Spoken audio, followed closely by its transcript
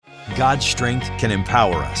God's strength can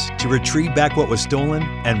empower us to retrieve back what was stolen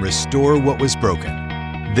and restore what was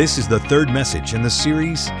broken. This is the third message in the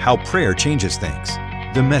series, How Prayer Changes Things.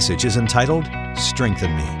 The message is entitled,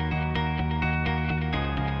 Strengthen Me.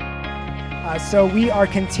 So we are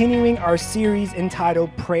continuing our series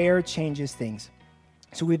entitled Prayer Changes Things.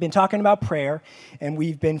 So we've been talking about prayer, and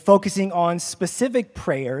we've been focusing on specific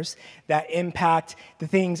prayers that impact the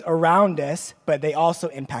things around us, but they also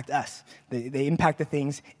impact us. They impact the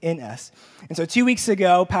things in us. And so 2 weeks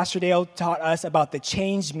ago, Pastor Dale taught us about the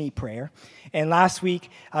Change Me prayer. And last week,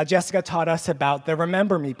 Jessica taught us about the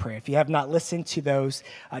Remember Me prayer. If you have not listened to those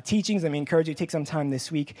teachings, let me encourage you to take some time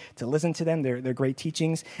this week to listen to them. They're great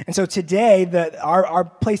teachings. And so today, our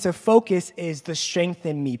place of focus is the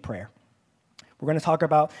Strengthen Me prayer. We're going to talk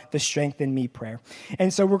about the Strengthen Me prayer.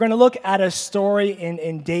 And so we're going to look at a story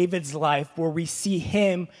in David's life where we see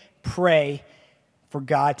him pray for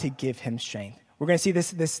God to give him strength. We're going to see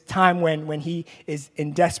this time when he is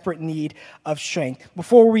in desperate need of strength.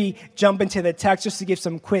 Before we jump into the text, just to give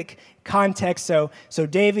some quick context. So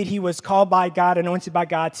David, he was called by God, anointed by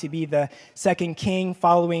God to be the second king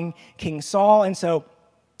following King Saul. And so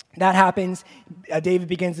that happens. David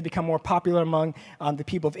begins to become more popular among the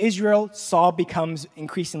people of Israel. Saul becomes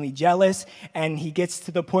increasingly jealous, and he gets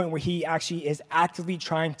to the point where he actually is actively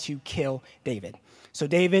trying to kill David. So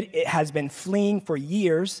David has been fleeing for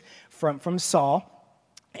years from Saul,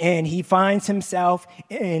 and he finds himself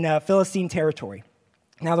in Philistine territory.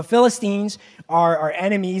 Now, the Philistines are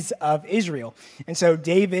enemies of Israel. And so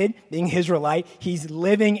David, being Israelite, he's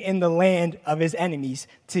living in the land of his enemies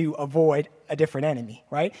to avoid a different enemy,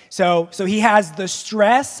 right? So he has the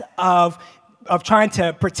stress of trying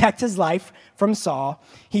to protect his life from Saul.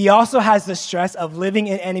 He also has the stress of living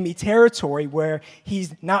in enemy territory where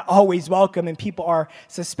he's not always welcome and people are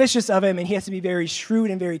suspicious of him, and he has to be very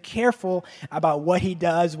shrewd and very careful about what he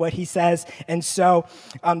does, what he says. And so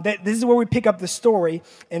this is where we pick up the story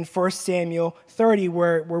in 1 Samuel 30,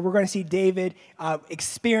 where we're going to see David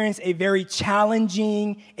experience a very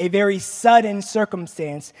challenging, a very sudden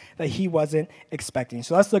circumstance that he wasn't expecting.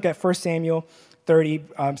 So let's look at 1 Samuel 30,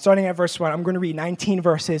 starting at verse 1. I'm going to read 19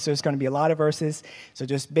 verses, so it's going to be a lot of verses. So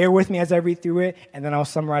just bear with me as I read through it, and then I'll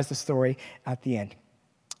summarize the story at the end.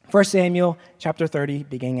 1 Samuel chapter 30,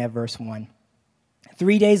 beginning at verse 1.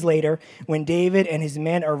 3 days later, when David and his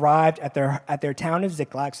men arrived at their town of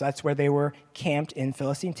Ziklag, so that's where they were camped in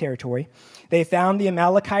Philistine territory, they found the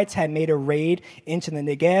Amalekites had made a raid into the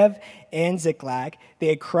Negev and Ziklag. They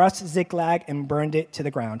had crushed Ziklag and burned it to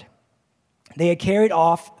the ground. They had carried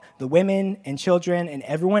off the women and children and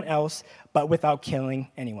everyone else, but without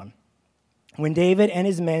killing anyone. When David and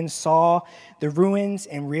his men saw the ruins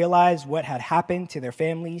and realized what had happened to their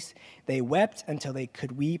families, they wept until they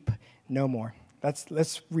could weep no more.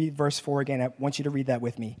 Let's read verse 4 again. I want you to read that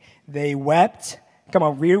with me. They wept. Come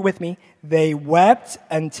on, read it with me. They wept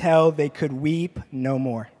until they could weep no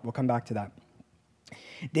more. We'll come back to that.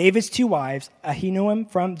 David's two wives, Ahinoam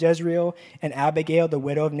from Jezreel and Abigail, the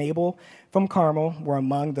widow of Nabal from Carmel, were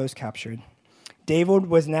among those captured. David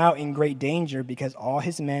was now in great danger because all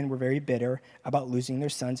his men were very bitter about losing their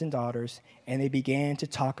sons and daughters, and they began to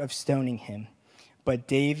talk of stoning him. But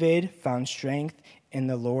David found strength in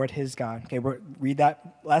the Lord his God. Okay, read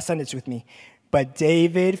that last sentence with me. But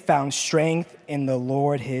David found strength in the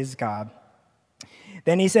Lord his God.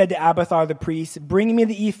 Then he said to Abiathar the priest, "Bring me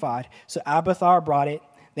the ephod." So Abiathar brought it.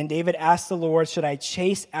 Then David asked the Lord, "Should I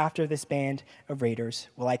chase after this band of raiders?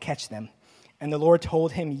 Will I catch them?" And the Lord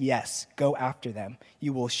told him, "Yes, go after them.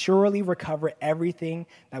 You will surely recover everything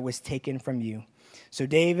that was taken from you." So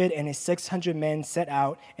David and his 600 men set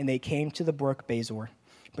out, and they came to the brook Bezor.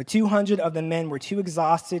 But 200 of the men were too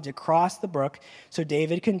exhausted to cross the brook, so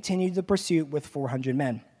David continued the pursuit with 400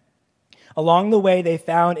 men. Along the way, they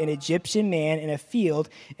found an Egyptian man in a field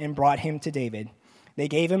and brought him to David. They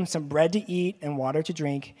gave him some bread to eat and water to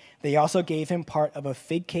drink. They also gave him part of a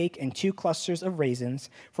fig cake and 2 clusters of raisins,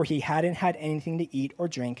 for he hadn't had anything to eat or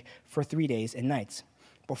drink for 3 days and nights.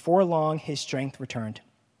 Before long, his strength returned.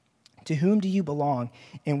 "To whom do you belong,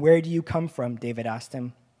 and where do you come from?" David asked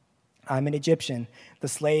him. "I'm an Egyptian, the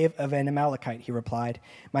slave of an Amalekite," he replied.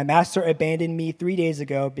 "My master abandoned me 3 days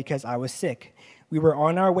ago because I was sick. We were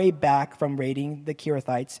on our way back from raiding the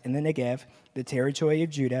Kerethites in the Negev, the territory of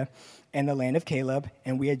Judah, and the land of Caleb,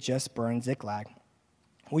 and we had just burned Ziklag."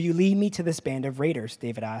 "Will you lead me to this band of raiders?"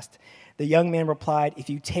 David asked. The young man replied, "If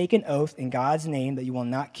you take an oath in God's name that you will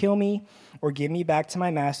not kill me or give me back to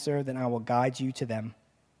my master, then I will guide you to them."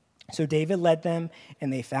 So David led them,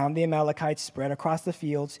 and they found the Amalekites spread across the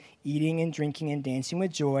fields, eating and drinking and dancing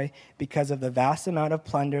with joy because of the vast amount of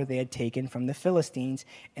plunder they had taken from the Philistines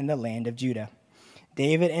in the land of Judah.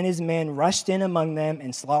 David and his men rushed in among them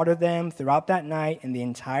and slaughtered them throughout that night and the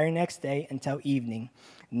entire next day until evening.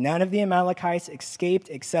 None of the Amalekites escaped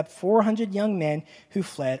except 400 young men who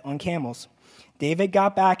fled on camels. David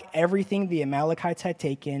got back everything the Amalekites had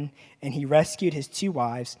taken, and he rescued his 2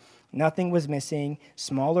 wives. Nothing was missing,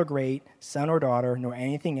 small or great, son or daughter, nor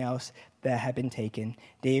anything else that had been taken.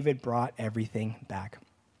 David brought everything back.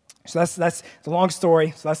 So that's a long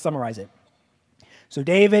story, so let's summarize it. So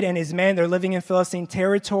David and his men, they're living in Philistine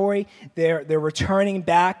territory. They're returning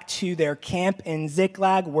back to their camp in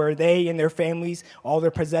Ziklag, where they and their families, all their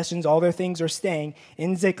possessions, all their things are staying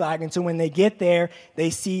in Ziklag. And so when they get there, they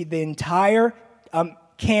see the entire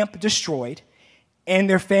camp destroyed, and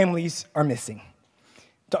their families are missing.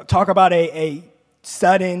 Talk about a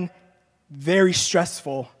sudden, very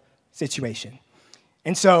stressful situation.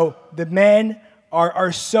 And so the men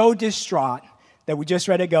are so distraught that we just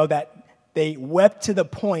read ago that they wept to the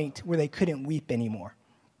point where they couldn't weep anymore.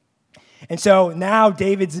 And so now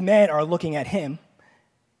David's men are looking at him,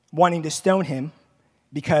 wanting to stone him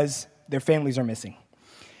because their families are missing.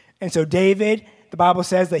 And so David, the Bible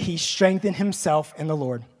says that he strengthened himself in the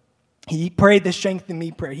Lord. He prayed the strengthen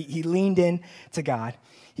me prayer. He leaned in to God.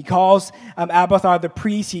 He calls Abiathar the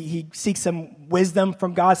priest. He seeks some wisdom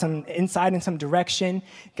from God, some insight and some direction.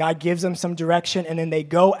 God gives them some direction, and then they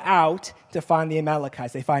go out to find the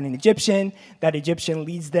Amalekites. They find an Egyptian. That Egyptian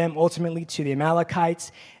leads them ultimately to the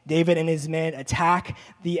Amalekites. David and his men attack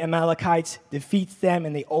the Amalekites, defeats them,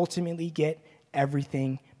 and they ultimately get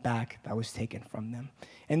everything back that was taken from them.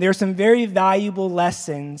 And there are some very valuable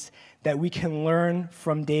lessons that we can learn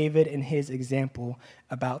from David and his example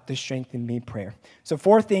about the strength in me prayer. So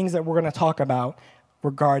 4 things that we're going to talk about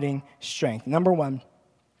regarding strength. Number 1,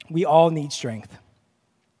 we all need strength.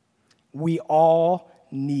 We all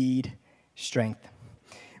need strength.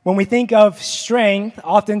 When we think of strength,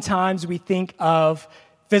 oftentimes we think of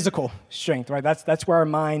physical strength, right? That's where our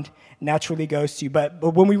mind naturally goes to. But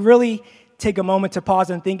when we really take a moment to pause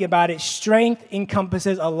and think about it, strength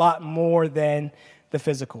encompasses a lot more than the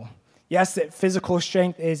physical. Yes, that physical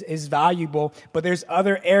strength is valuable, but there's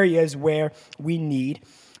other areas where we need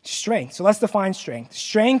strength. So let's define strength.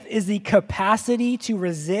 Strength is the capacity to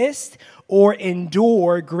resist or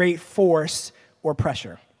endure great force or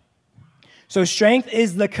pressure. So strength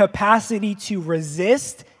is the capacity to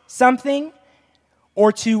resist something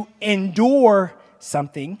or to endure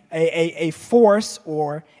something, a force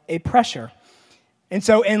or a pressure. And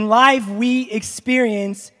so in life, we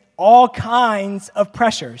experience all kinds of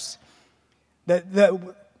pressures.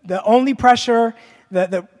 The only pressure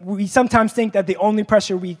that we sometimes think that the only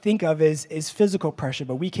pressure we think of is physical pressure,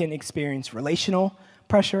 but we can experience relational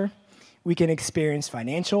pressure. We can experience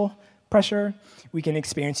financial pressure. We can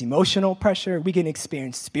experience emotional pressure. We can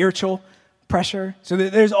experience spiritual pressure. So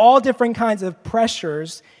there's all different kinds of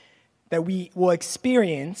pressures that we will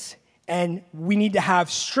experience, and we need to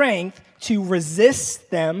have strength to resist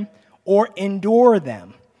them or endure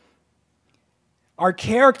them. Our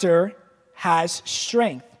character has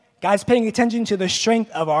strength. God's paying attention to the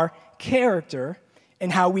strength of our character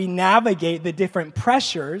and how we navigate the different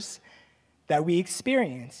pressures that we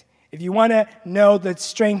experience. If you want to know the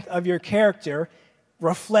strength of your character,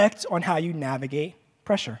 reflect on how you navigate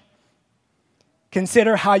pressure.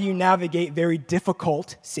 Consider how you navigate very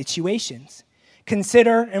difficult situations.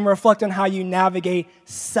 Consider and reflect on how you navigate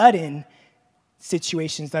sudden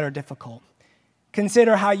situations that are difficult.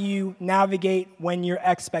 Consider how you navigate when your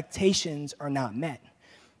expectations are not met.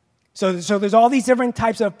 So there's all these different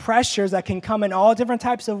types of pressures that can come in all different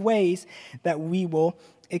types of ways that we will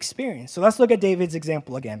experience. So let's look at David's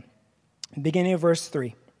example again. Beginning of verse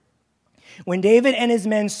 3. When David and his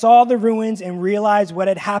men saw the ruins and realized what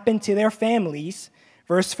had happened to their families,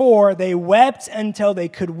 verse 4, they wept until they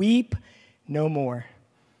could weep no more.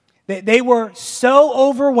 They were so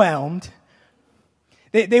overwhelmed.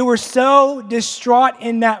 They were so distraught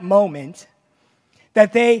in that moment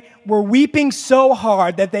that they were weeping so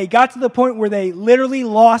hard that they got to the point where they literally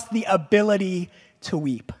lost the ability to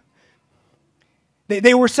weep.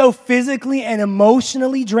 They were so physically and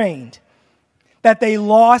emotionally drained that they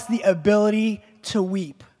lost the ability to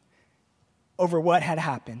weep over what had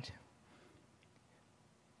happened.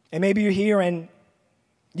 And maybe you're here and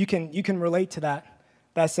you can relate to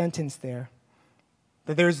that sentence there.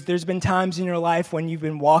 That there's been times in your life when you've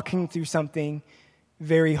been walking through something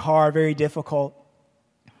very hard, very difficult,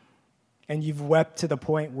 and you've wept to the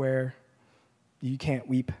point where you can't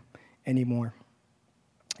weep anymore.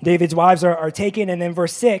 David's wives are taken, and in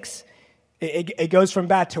verse 6, it goes from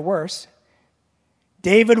bad to worse.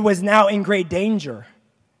 David was now in great danger.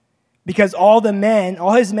 because all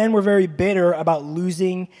his men were very bitter about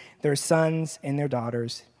losing their sons and their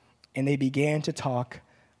daughters, and they began to talk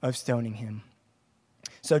of stoning him.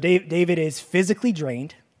 So David is physically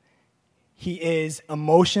drained. He is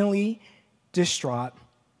emotionally distraught.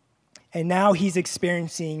 And now he's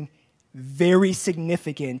experiencing very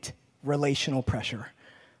significant relational pressure.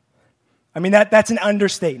 I mean, that's an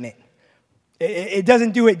understatement. It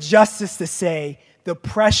doesn't do it justice to say the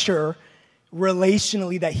pressure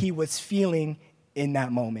relationally that he was feeling in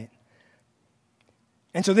that moment.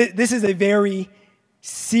 And so this is a very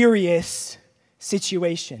serious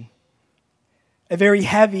situation, a very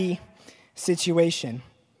heavy situation.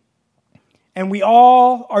 And we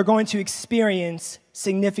all are going to experience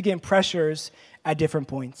significant pressures at different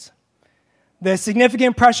points. The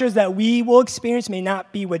significant pressures that we will experience may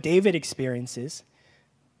not be what David experiences,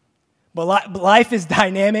 but life is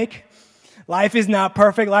dynamic. Life is not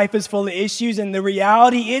perfect. Life is full of issues. And the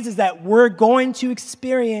reality is that we're going to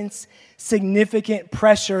experience significant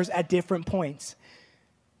pressures at different points.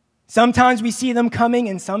 Sometimes we see them coming,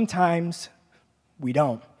 and sometimes we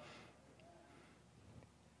don't.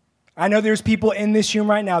 I know there's people in this room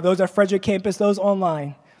right now, those at Frederick campus, those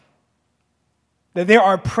online, that there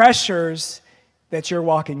are pressures that you're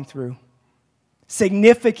walking through.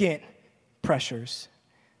 Significant pressures.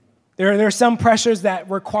 There are some pressures that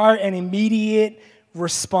require an immediate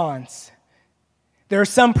response. There are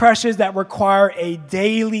some pressures that require a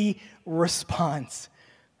daily response.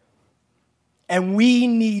 And we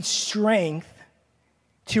need strength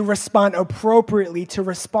to respond appropriately, to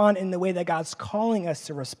respond in the way that God's calling us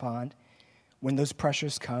to respond when those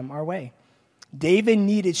pressures come our way. David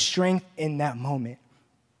needed strength in that moment.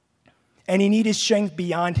 And he needed strength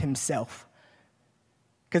beyond himself.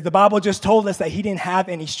 Because the Bible just told us that he didn't have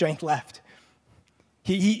any strength left.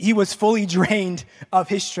 He was fully drained of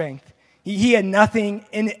his strength. He had nothing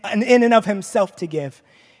in and of himself to give.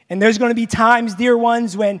 And there's going to be times, dear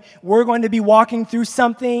ones, when we're going to be walking through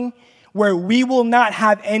something where we will not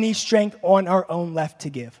have any strength on our own left to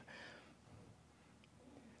give.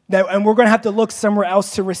 And we're going to have to look somewhere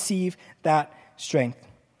else to receive that strength.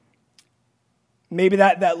 Maybe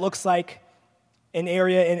that looks like an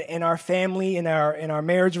area in our family, in our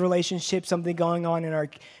marriage relationship, something going on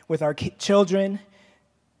with our children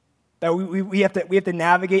that we have to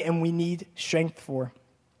navigate and we need strength for.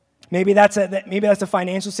 Maybe that's a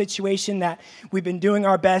financial situation that we've been doing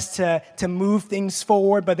our best to move things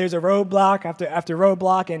forward, but there's a roadblock after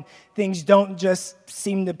roadblock, and things don't just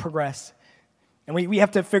seem to progress. And we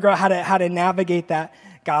have to figure out how to navigate that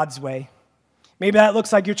God's way. Maybe that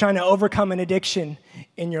looks like you're trying to overcome an addiction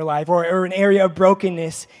in your life or an area of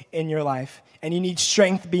brokenness in your life, and you need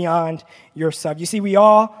strength beyond yourself. You see, we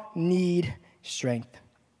all need strength.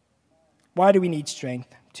 Why do we need strength?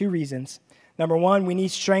 2 reasons. Number 1, we need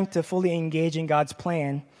strength to fully engage in God's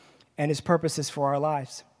plan and his purposes for our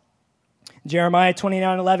lives. Jeremiah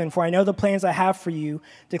 29:11, for I know the plans I have for you,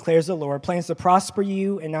 declares the Lord, plans to prosper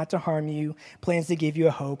you and not to harm you, plans to give you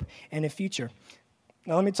a hope and a future.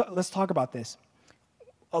 Now let's talk about this.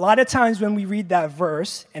 A lot of times when we read that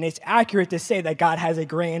verse, and it's accurate to say that God has a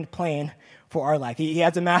grand plan for our life. He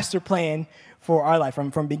has a master plan for our life.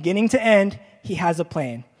 From beginning to end, he has a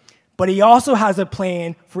plan. But he also has a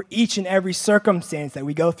plan for each and every circumstance that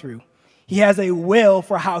we go through. He has a will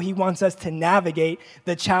for how he wants us to navigate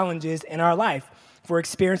the challenges in our life. If we're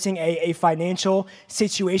experiencing a financial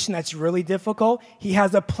situation that's really difficult, he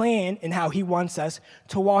has a plan in how he wants us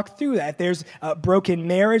to walk through that. If there's a broken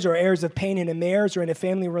marriage or areas of pain in a marriage or in a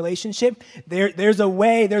family relationship, there's a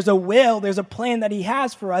way, there's a will, there's a plan that he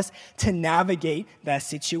has for us to navigate that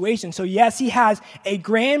situation. So yes, he has a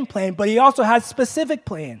grand plan, but he also has specific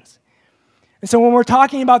plans. And so when we're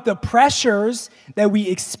talking about the pressures that we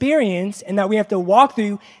experience and that we have to walk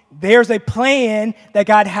through, there's a plan that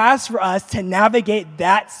God has for us to navigate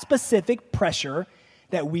that specific pressure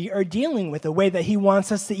that we are dealing with, a way that he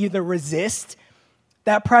wants us to either resist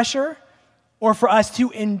that pressure or for us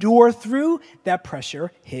to endure through that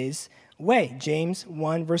pressure his way. James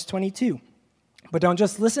 1, verse 22. But don't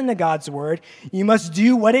just listen to God's word. You must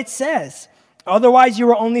do what it says. Otherwise, you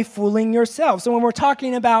are only fooling yourself. So when we're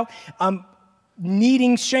talking about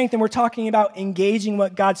needing strength, and we're talking about engaging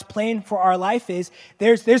what God's plan for our life is,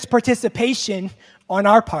 there's participation on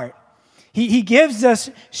our part. He gives us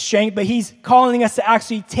strength, but he's calling us to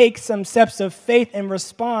actually take some steps of faith in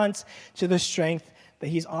response to the strength that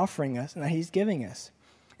he's offering us and that he's giving us.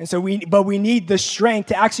 And so we need the strength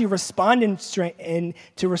to actually respond in strength and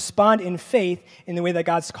to respond in faith in the way that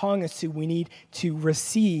God's calling us to. We need to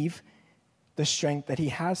receive the strength that he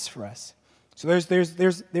has for us. So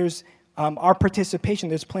there's our participation.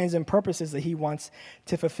 There's plans and purposes that he wants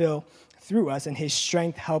to fulfill through us, and his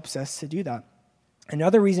strength helps us to do that.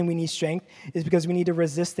 Another reason we need strength is because we need to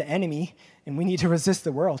resist the enemy, and we need to resist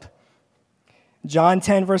the world. John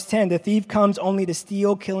 10, verse 10, the thief comes only to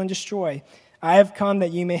steal, kill, and destroy. I have come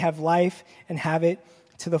that you may have life and have it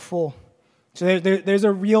to the full. So there's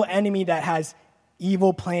a real enemy that has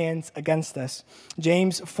evil plans against us.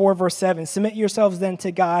 James 4, verse 7, submit yourselves then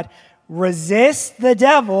to God, resist the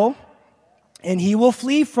devil, and he will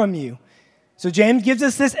flee from you. So James gives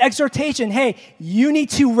us this exhortation, hey, you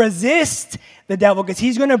need to resist the devil because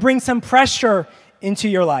he's going to bring some pressure into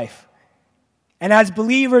your life. And as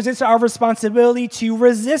believers, it's our responsibility to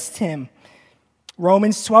resist him.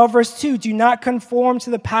 Romans 12, verse 2, do not conform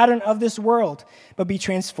to the pattern of this world, but be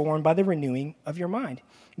transformed by the renewing of your mind.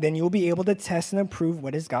 Then you will be able to test and approve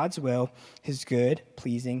what is God's will, his good,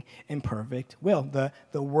 pleasing, and perfect will.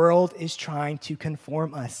 The world is trying to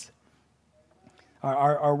conform us.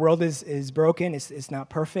 Our world is broken, it's not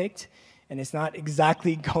perfect, and it's not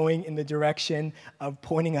exactly going in the direction of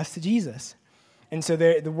pointing us to Jesus. And so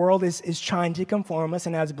the world is trying to conform us,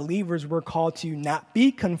 and as believers, we're called to not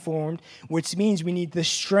be conformed, which means we need the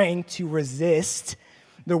strength to resist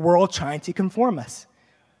the world trying to conform us.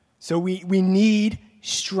 So we need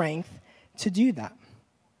strength to do that.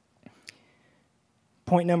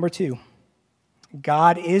 Point number 2,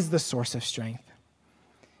 God is the source of strength.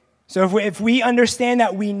 So if we understand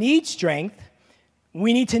that we need strength,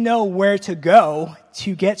 we need to know where to go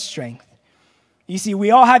to get strength. You see,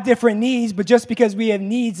 we all have different needs, but just because we have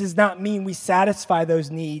needs does not mean we satisfy those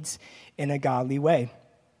needs in a godly way.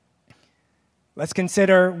 Let's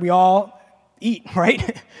consider we all eat,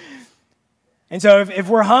 right? And so if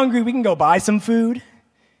we're hungry, we can go buy some food,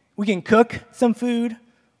 we can cook some food,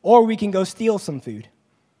 or we can go steal some food.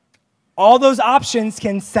 All those options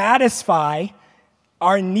can satisfy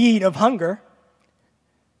our need of hunger,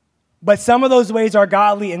 but some of those ways are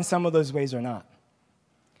godly and some of those ways are not.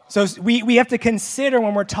 So we have to consider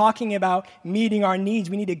when we're talking about meeting our needs,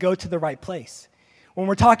 we need to go to the right place. When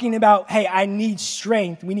we're talking about, hey, I need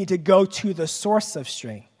strength, we need to go to the source of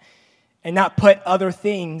strength and not put other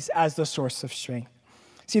things as the source of strength.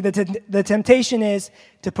 See, the temptation is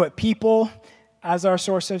to put people as our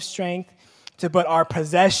source of strength, to put our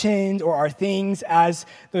possessions or our things as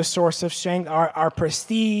the source of strength, our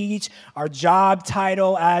prestige, our job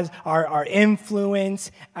title as our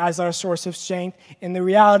influence as our source of strength. And the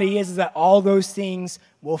reality is that all those things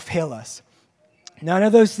will fail us. None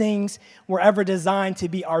of those things were ever designed to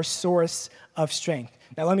be our source of strength.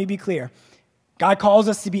 Now, let me be clear. God calls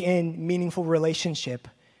us to be in meaningful relationship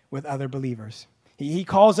with other believers. He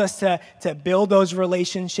calls us to build those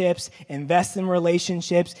relationships, invest in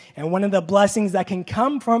relationships, and one of the blessings that can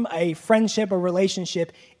come from a friendship or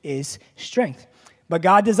relationship is strength. But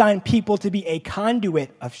God designed people to be a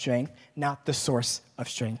conduit of strength, not the source of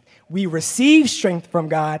strength. We receive strength from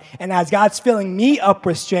God, and as God's filling me up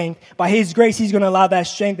with strength, by his grace, he's going to allow that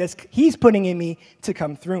strength that he's putting in me to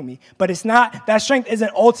come through me. But it's not, that strength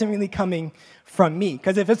isn't ultimately coming from me,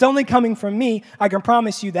 because if it's only coming from me, I can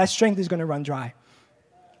promise you that strength is going to run dry.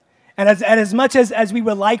 And as much as we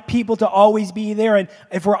would like people to always be there, and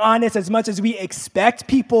if we're honest, as much as we expect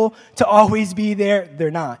people to always be there, they're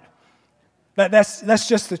not. That's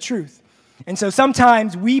just the truth. And so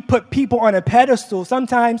sometimes we put people on a pedestal.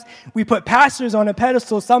 Sometimes we put pastors on a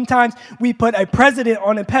pedestal. Sometimes we put a president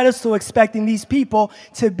on a pedestal expecting these people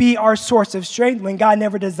to be our source of strength when God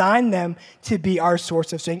never designed them to be our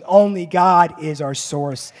source of strength. Only God is our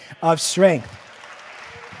source of strength.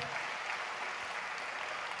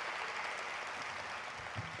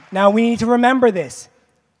 Now, we need to remember this.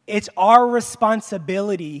 It's our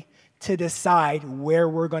responsibility to decide where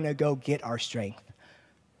we're going to go get our strength.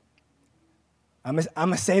 I'm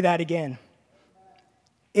going to say that again.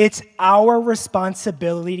 It's our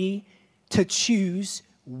responsibility to choose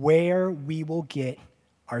where we will get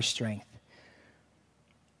our strength.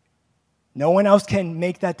 No one else can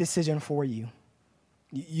make that decision for you.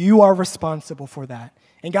 You are responsible for that.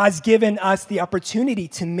 And God's given us the opportunity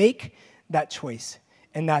to make that choice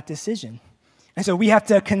and that decision. And so we have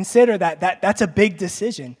to consider that's a big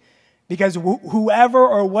decision, because whoever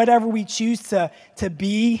or whatever we choose to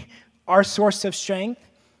be our source of strength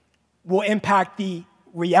will impact the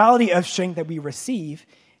reality of strength that we receive,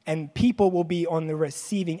 and people will be on the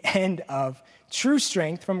receiving end of true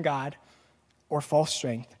strength from God or false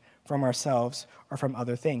strength from ourselves or from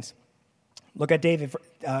other things. Look at David,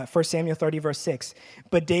 1 Samuel 30, verse 6.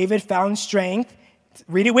 But David found strength,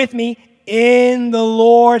 read it with me, in the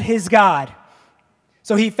Lord his God.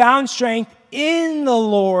 So he found strength in the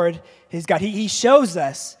Lord his God. He shows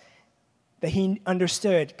us that he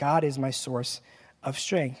understood God is my source of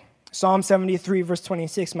strength. Psalm 73, verse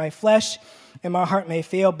 26, my flesh and my heart may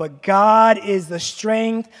fail, but God is the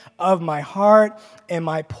strength of my heart and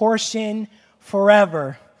my portion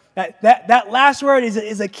forever. That last word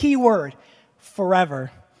is a key word,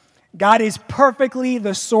 forever. God is perfectly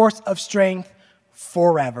the source of strength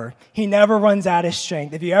forever. He never runs out of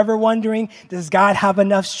strength. If you're ever wondering, does God have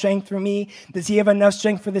enough strength for me? Does he have enough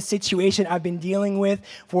strength for the situation I've been dealing with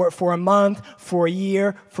for a month, for a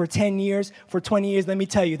year, for 10 years, for 20 years? Let me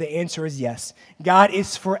tell you, the answer is yes. God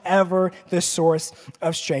is forever the source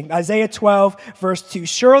of strength. Isaiah 12, verse 2,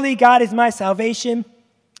 surely God is my salvation.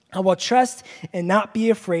 I will trust and not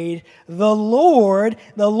be afraid. The Lord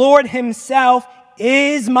himself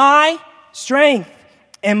is my strength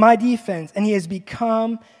and my defense, and he has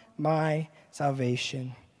become my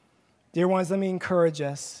salvation. Dear ones, let me encourage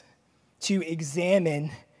us to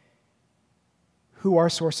examine who our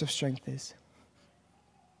source of strength is.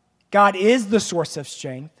 God is the source of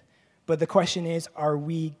strength, but the question is, are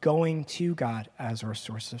we going to God as our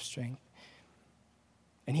source of strength?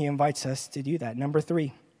 And he invites us to do that. Number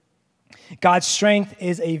 3, God's strength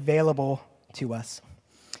is available to us.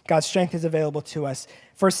 God's strength is available to us.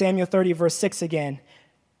 1 Samuel 30, verse 6 again.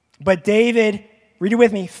 But David, read it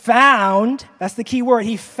with me, found, that's the key word,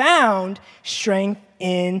 he found strength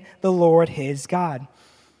in the Lord his God.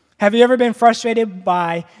 Have you ever been frustrated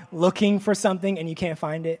by looking for something and you can't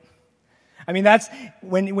find it? I mean, that's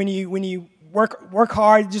when you work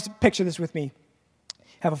hard, just picture this with me.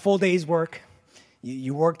 Have a full day's work,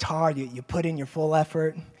 you worked hard, you put in your full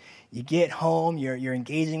effort. You get home, you're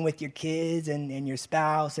engaging with your kids and your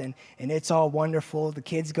spouse, and it's all wonderful. The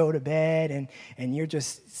kids go to bed, and you're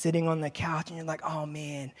just sitting on the couch, and you're like, oh,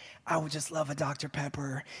 man, I would just love a Dr.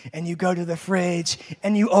 Pepper. And you go to the fridge,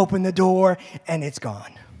 and you open the door, and it's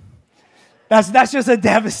gone. That's just a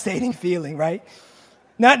devastating feeling, right?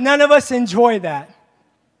 None of us enjoy that.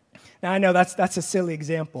 Now, I know that's a silly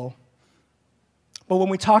example. But when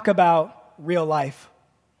we talk about real life,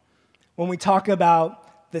 when we talk about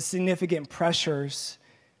the significant pressures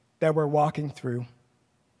that we're walking through.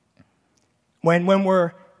 When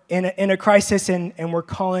we're in a crisis and we're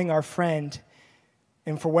calling our friend,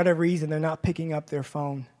 and for whatever reason, they're not picking up their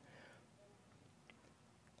phone.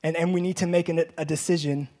 And we need to make a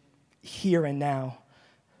decision here and now.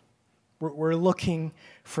 We're looking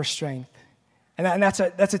for strength. And that's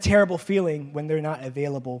a terrible feeling when they're not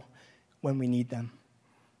available when we need them.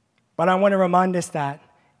 But I want to remind us that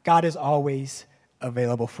God is always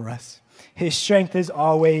available for us. His strength is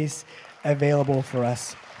always available for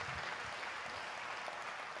us.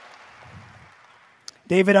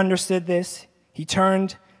 David understood this. He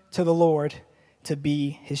turned to the Lord to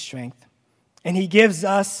be his strength. And he gives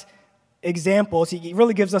us examples. He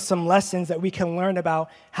really gives us some lessons that we can learn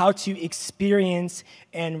about how to experience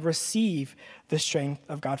and receive the strength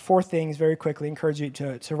of God. 4 things, very quickly. I encourage you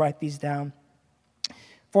to write these down.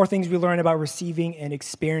 4 things we learn about receiving and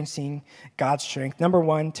experiencing God's strength. Number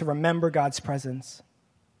 1, to remember God's presence.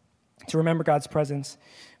 To remember God's presence.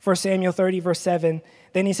 1 Samuel 30, verse 7,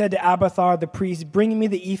 then he said to Abiathar the priest, bring me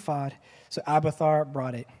the ephod. So Abiathar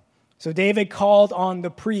brought it. So David called on the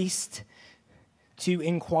priest to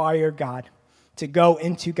inquire God, to go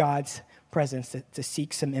into God's presence, to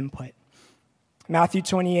seek some input. Matthew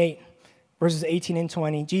 28, verses 18 and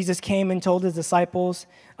 20, Jesus came and told his disciples,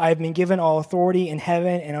 I have been given all authority in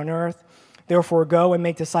heaven and on earth. Therefore, go and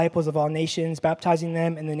make disciples of all nations, baptizing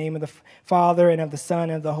them in the name of the Father and of the Son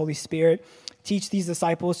and of the Holy Spirit. Teach these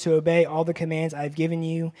disciples to obey all the commands I have given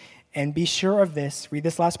you. And be sure of this, read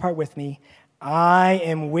this last part with me, I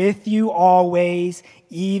am with you always,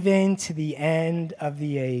 even to the end of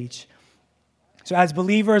the age. So as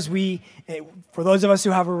believers, for those of us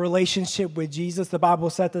who have a relationship with Jesus, the Bible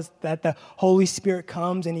says that the Holy Spirit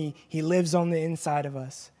comes and he lives on the inside of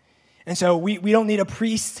us. And so we don't need a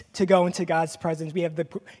priest to go into God's presence. We have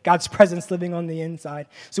God's presence living on the inside.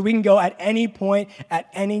 So we can go at any point, at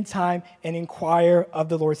any time, and inquire of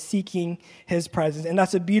the Lord, seeking his presence. And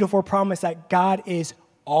that's a beautiful promise that God is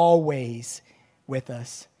always with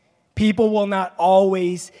us. People will not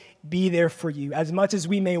always be there for you. As much as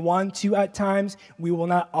we may want to at times, we will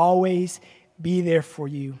not always be there for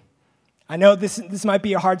you. I know this might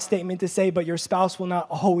be a hard statement to say, but your spouse will not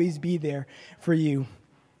always be there for you.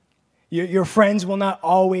 Your friends will not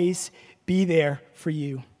always be there for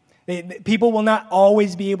you. People will not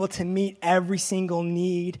always be able to meet every single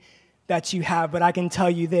need that you have, but I can tell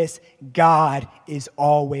you this, God is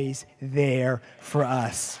always there for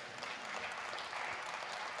us.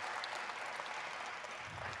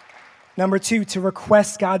 Number 2, to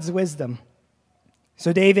request God's wisdom.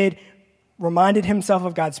 So David reminded himself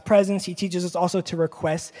of God's presence, he teaches us also to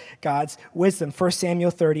request God's wisdom. 1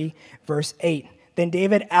 Samuel 30, verse 8. Then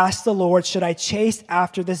David asked the Lord, should I chase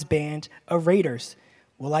after this band of raiders?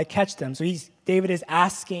 Will I catch them? So David is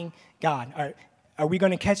asking God, are we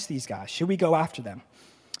going to catch these guys? Should we go after them?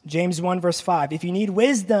 James 1, verse 5. If you need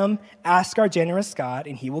wisdom, ask our generous God,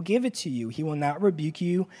 and he will give it to you. He will not rebuke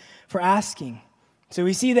you for asking. So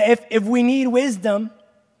we see that if we need wisdom,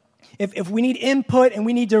 if we need input and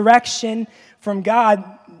we need direction from God,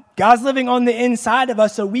 God's living on the inside of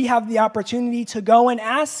us, so we have the opportunity to go and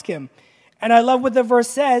ask him. And I love what the verse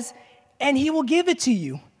says, and he will give it to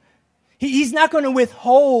you. He's not going to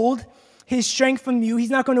withhold his strength from you. He's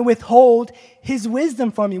not going to withhold his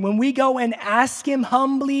wisdom from you. When we go and ask him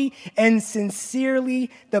humbly and sincerely,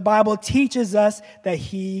 the Bible teaches us that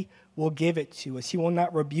he will give it to us. He will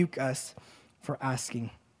not rebuke us for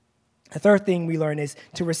asking. The third thing we learn is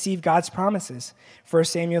to receive God's promises. 1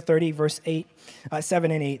 Samuel 30, verse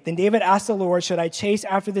 7 and 8. Then David asked the Lord, should I chase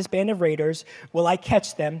after this band of raiders? Will I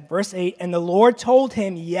catch them? Verse 8, and the Lord told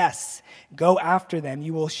him, yes, go after them.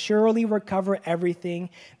 You will surely recover everything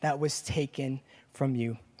that was taken from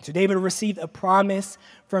you. So David received a promise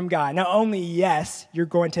from God. Not only, yes, you're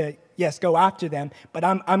going to, go after them, but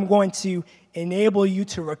I'm going to enable you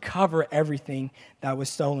to recover everything that was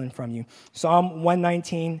stolen from you. Psalm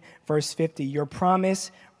 119, verse 50, your promise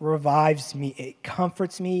revives me. It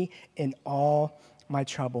comforts me in all my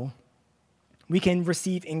trouble. We can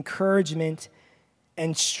receive encouragement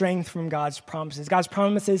and strength from God's promises. God's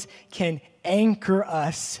promises can anchor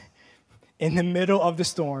us in the middle of the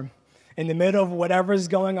storm. In the middle of whatever's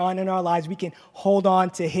going on in our lives, we can hold on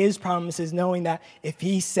to his promises, knowing that if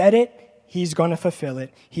he said it, he's going to fulfill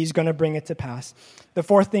it. He's going to bring it to pass. The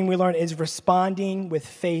fourth thing we learn is responding with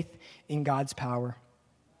faith in God's power.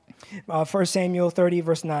 1 Samuel 30,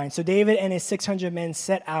 verse 9. So David and his 600 men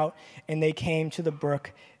set out, and they came to the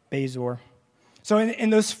brook Bezor. So in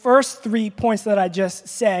those first 3 points that I just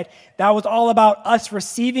said, that was all about us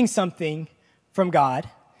receiving something from God.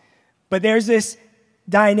 But there's this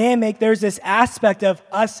dynamic, there's this aspect of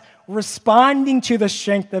us responding to the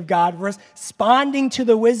strength of God, responding to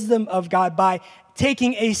the wisdom of God by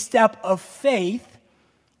taking a step of faith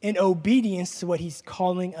in obedience to what he's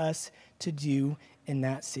calling us to do in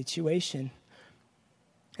that situation.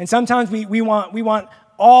 And sometimes we want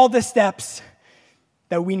all the steps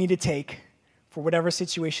that we need to take for whatever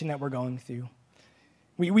situation that we're going through.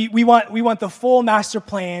 We want the full master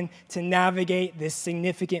plan to navigate this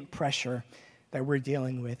significant pressure that we're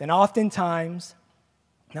dealing with. And oftentimes,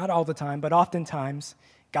 not all the time, but oftentimes,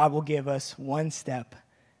 God will give us one step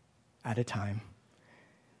at a time.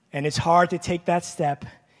 And it's hard to take that step,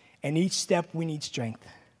 and each step we need strength.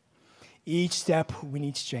 Each step we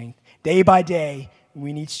need strength. Day by day,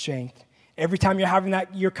 we need strength. Every time you're having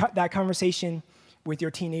that conversation with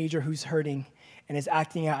your teenager who's hurting and is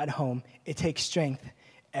acting out at home, it takes strength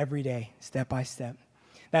every day, step by step.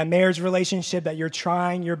 That marriage relationship that you're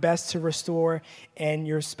trying your best to restore and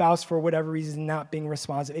your spouse, for whatever reason, is not being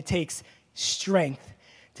responsive. It takes strength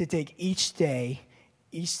to take each day,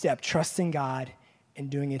 each step, trusting God and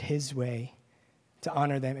doing it his way to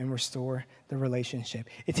honor them and restore the relationship.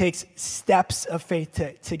 It takes steps of faith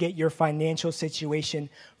to get your financial situation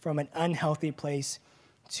from an unhealthy place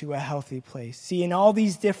to a healthy place. See, in all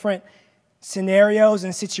these different scenarios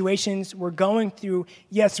and situations we're going through,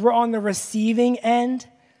 yes, we're on the receiving end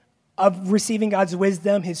of receiving God's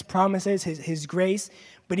wisdom, his promises, his grace,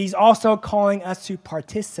 but he's also calling us to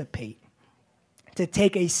participate, to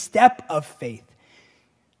take a step of faith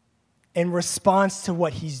in response to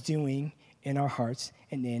what he's doing in our hearts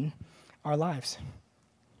and in our lives.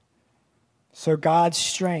 So God's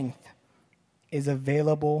strength is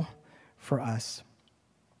available for us.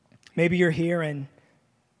 Maybe you're here and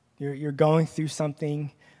you're going through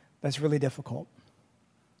something that's really difficult.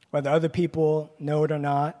 Whether other people know it or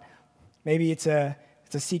not, maybe it's a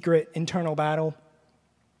secret internal battle.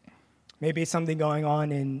 Maybe it's something going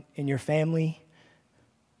on in your family.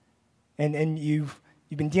 And you've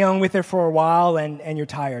been dealing with it for a while and you're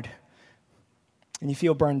tired. And you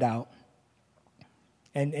feel burned out.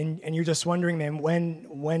 And you're just wondering, man,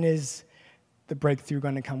 when is the breakthrough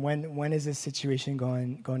going to come? When is this situation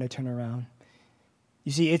going to turn around?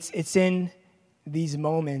 You see, it's in these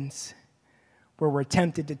moments where we're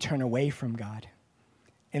tempted to turn away from God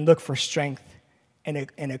and look for strength and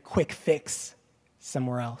a quick fix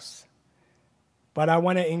somewhere else. But I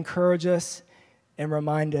want to encourage us and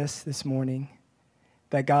remind us this morning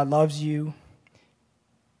that God loves you.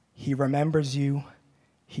 He remembers you.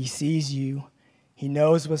 He sees you. He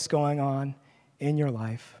knows what's going on in your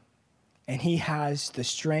life. And he has the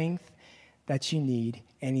strength that you need,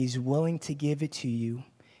 and he's willing to give it to you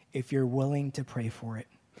if you're willing to pray for it,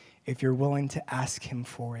 if you're willing to ask him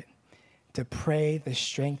for it, to pray the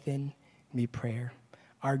strengthen me prayer.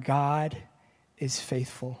 Our God is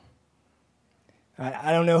faithful.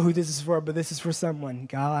 I don't know who this is for, but this is for someone.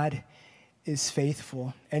 God is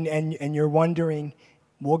faithful. And you're wondering,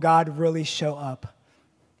 will God really show up?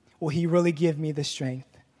 Will he really give me the strength?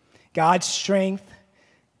 God's strength,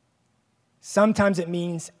 sometimes it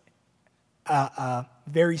means a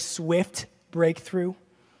very swift breakthrough.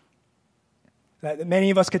 That many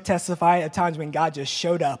of us could testify at times when God just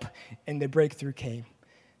showed up and the breakthrough came.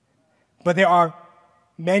 But there are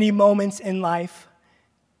many moments in life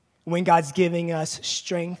when God's giving us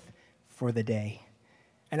strength for the day.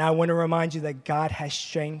 And I want to remind you that God has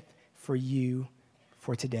strength for you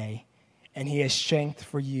for today. And he has strength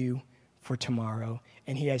for you for tomorrow.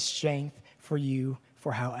 And he has strength for you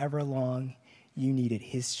for however long you need it.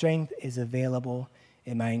 His strength is available.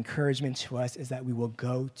 And my encouragement to us is that we will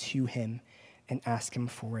go to him and ask him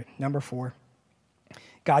for it. Number 4,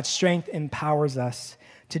 God's strength empowers us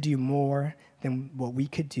to do more than what we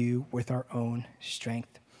could do with our own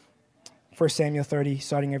strength. 1 Samuel 30,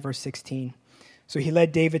 starting at verse 16. So he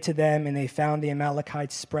led David to them, and they found the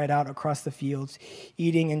Amalekites spread out across the fields,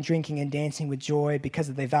 eating and drinking and dancing with joy because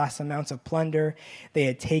of the vast amounts of plunder they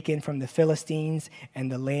had taken from the Philistines and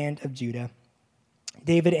the land of Judah.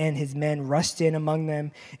 David and his men rushed in among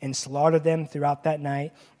them and slaughtered them throughout that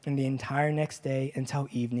night and the entire next day until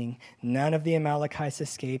evening. None of the Amalekites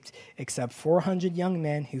escaped except 400 young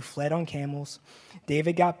men who fled on camels.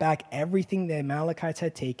 David got back everything the Amalekites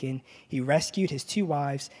had taken. He rescued his 2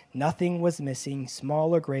 wives. Nothing was missing,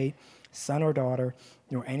 small or great, son or daughter,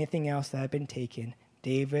 nor anything else that had been taken.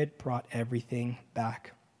 David brought everything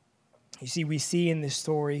back. You see, we see in this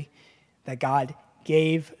story that God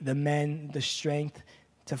gave the men the strength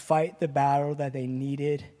to fight the battle that they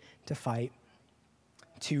needed to fight,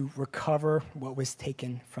 to recover what was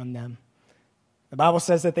taken from them. The Bible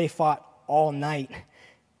says that they fought all night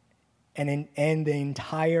and the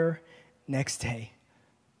entire next day.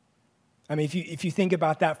 I mean, if you think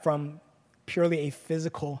about that from purely a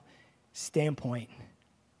physical standpoint,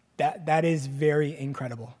 that is very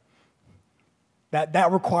incredible.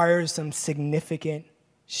 That requires some significant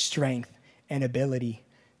strength and ability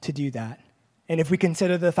to do that. And if we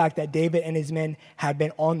consider the fact that David and his men had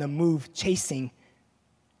been on the move chasing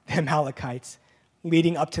the Amalekites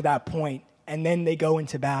leading up to that point, and then they go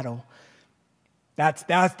into battle, that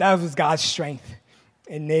was God's strength,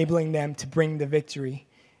 enabling them to bring the victory,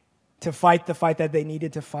 to fight the fight that they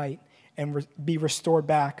needed to fight, and be restored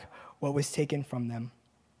back what was taken from them.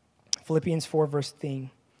 Philippians 4, verse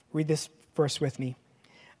 13. Read this verse with me.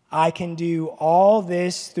 I can do all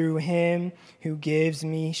this through him who gives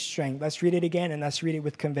me strength. Let's read it again, and let's read it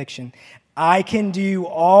with conviction. I can do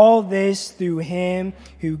all this through him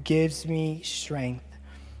who gives me strength.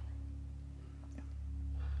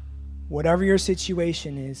 Whatever your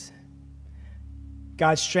situation is,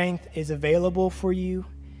 God's strength is available for you,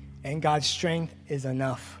 and God's strength is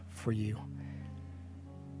enough for you.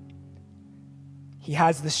 He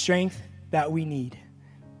has the strength that we need.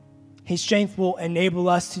 His strength will enable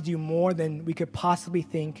us to do more than we could possibly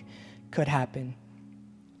think could happen.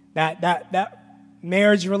 That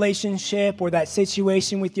marriage relationship or that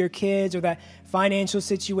situation with your kids or that financial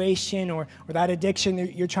situation or that addiction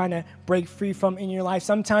that you're trying to break free from in your life.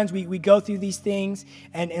 Sometimes we go through these things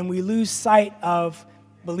and we lose sight of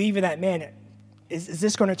believing that, man, is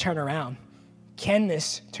this going to turn around? Can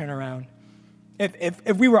this turn around?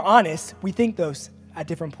 If we were honest, we think those at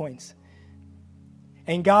different points.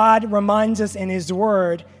 And God reminds us in his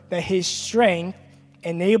word that his strength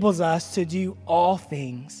enables us to do all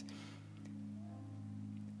things.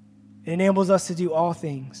 It enables us to do all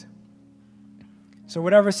things. So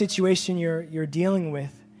whatever situation you're dealing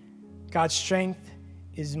with, God's strength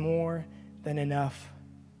is more than enough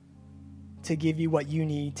to give you what you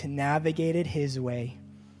need to navigate it his way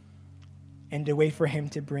and to wait for him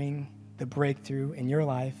to bring the breakthrough in your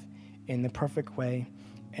life in the perfect way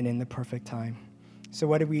and in the perfect time. So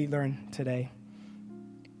what did we learn today?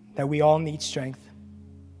 That we all need strength.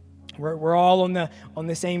 We're all on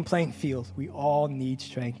the same playing field. We all need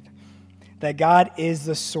strength. That God is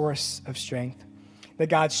the source of strength. That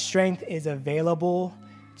God's strength is available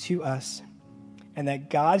to us. And that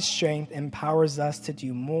God's strength empowers us to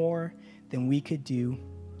do more than we could do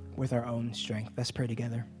with our own strength. Let's pray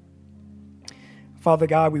together. Father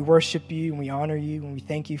God, we worship you and we honor you and we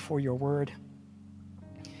thank you for your word.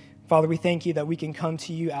 Father, we thank you that we can come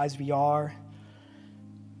to you as we are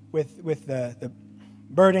with the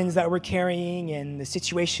burdens that we're carrying and the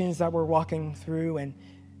situations that we're walking through. And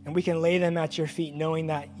And we can lay them at your feet knowing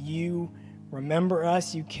that you remember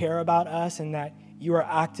us, you care about us, and that you are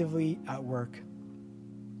actively at work.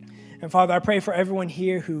 And Father, I pray for everyone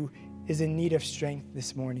here who is in need of strength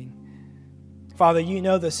this morning. Father, you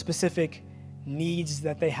know the specific needs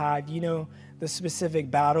that they have. You know the specific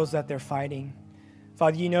battles that they're fighting.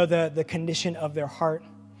 Father, you know the condition of their heart.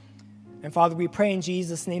 And Father, we pray in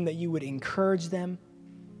Jesus' name that you would encourage them,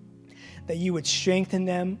 that you would strengthen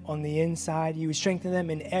them on the inside. You would strengthen them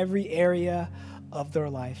in every area of their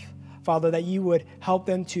life. Father, that you would help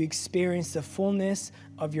them to experience the fullness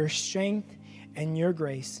of your strength and your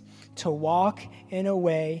grace, to walk in a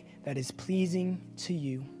way that is pleasing to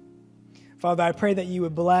you. Father, I pray that you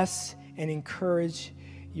would bless and encourage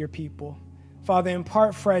your people. Father,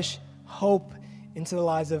 impart fresh hope into the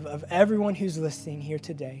lives of everyone who's listening here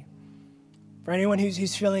today. For anyone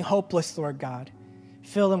who's feeling hopeless, Lord God,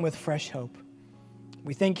 fill them with fresh hope.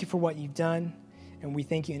 We thank you for what you've done, and we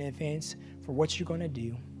thank you in advance for what you're going to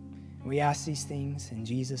do. And we ask these things in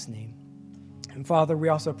Jesus' name. And Father, we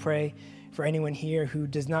also pray for anyone here who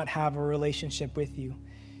does not have a relationship with you.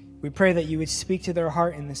 We pray that you would speak to their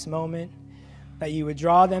heart in this moment, that you would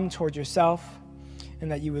draw them toward yourself,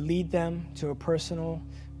 and that you would lead them to a personal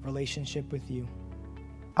relationship with you.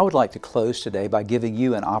 I would like to close today by giving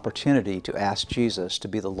you an opportunity to ask Jesus to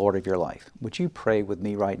be the Lord of your life. Would you pray with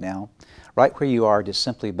me right now? Right where you are, just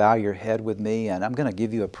simply bow your head with me, and I'm going to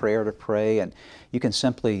give you a prayer to pray, and you can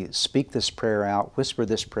simply speak this prayer out, whisper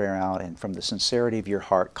this prayer out, and from the sincerity of your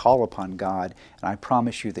heart, call upon God, and I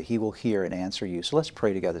promise you that He will hear and answer you. So let's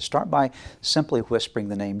pray together. Start by simply whispering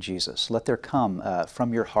the name Jesus. Let there come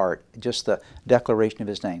from your heart just the declaration of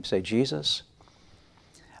His name. Say, Jesus,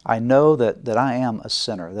 I know that I am a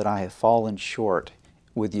sinner, that I have fallen short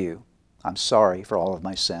with you. I'm sorry for all of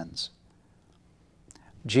my sins.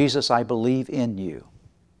 Jesus, I believe in you.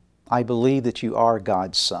 I believe that you are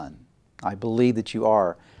God's Son. I believe that you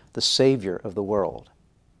are the Savior of the world.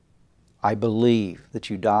 I believe that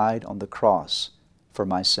you died on the cross for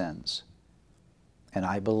my sins. And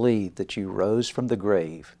I believe that you rose from the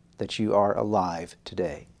grave, that you are alive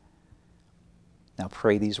today. Now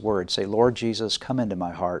pray these words. Say, Lord Jesus, come into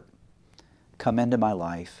my heart. Come into my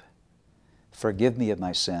life. Forgive me of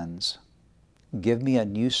my sins. Give me a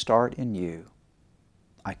new start in you.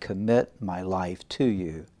 I commit my life to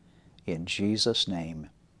you. In Jesus'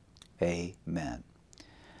 name, amen.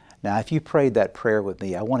 Now, if you prayed that prayer with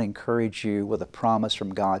me, I want to encourage you with a promise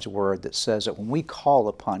from God's Word that says that when we call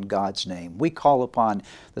upon God's name, we call upon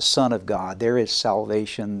the Son of God, there is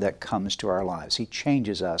salvation that comes to our lives. He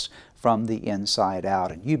changes us from the inside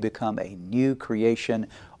out, and you become a new creation.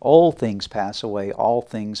 Old things pass away, all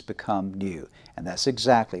things become new. And that's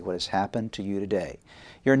exactly what has happened to you today.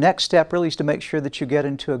 Your next step really is to make sure that you get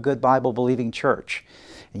into a good Bible-believing church.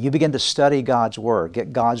 And you begin to study God's Word,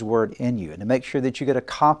 get God's Word in you, and to make sure that you get a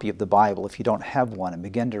copy of the Bible if you don't have one, and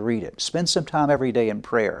begin to read it. Spend some time every day in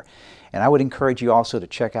prayer. And I would encourage you also to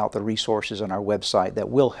check out the resources on our website that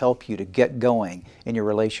will help you to get going in your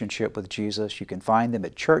relationship with Jesus. You can find them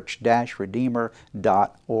at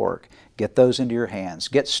church-redeemer.org. Get those into your hands.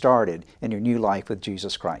 Get started in your new life with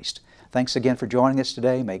Jesus Christ. Thanks again for joining us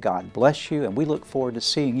today. May God bless you, and we look forward to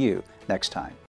seeing you next time.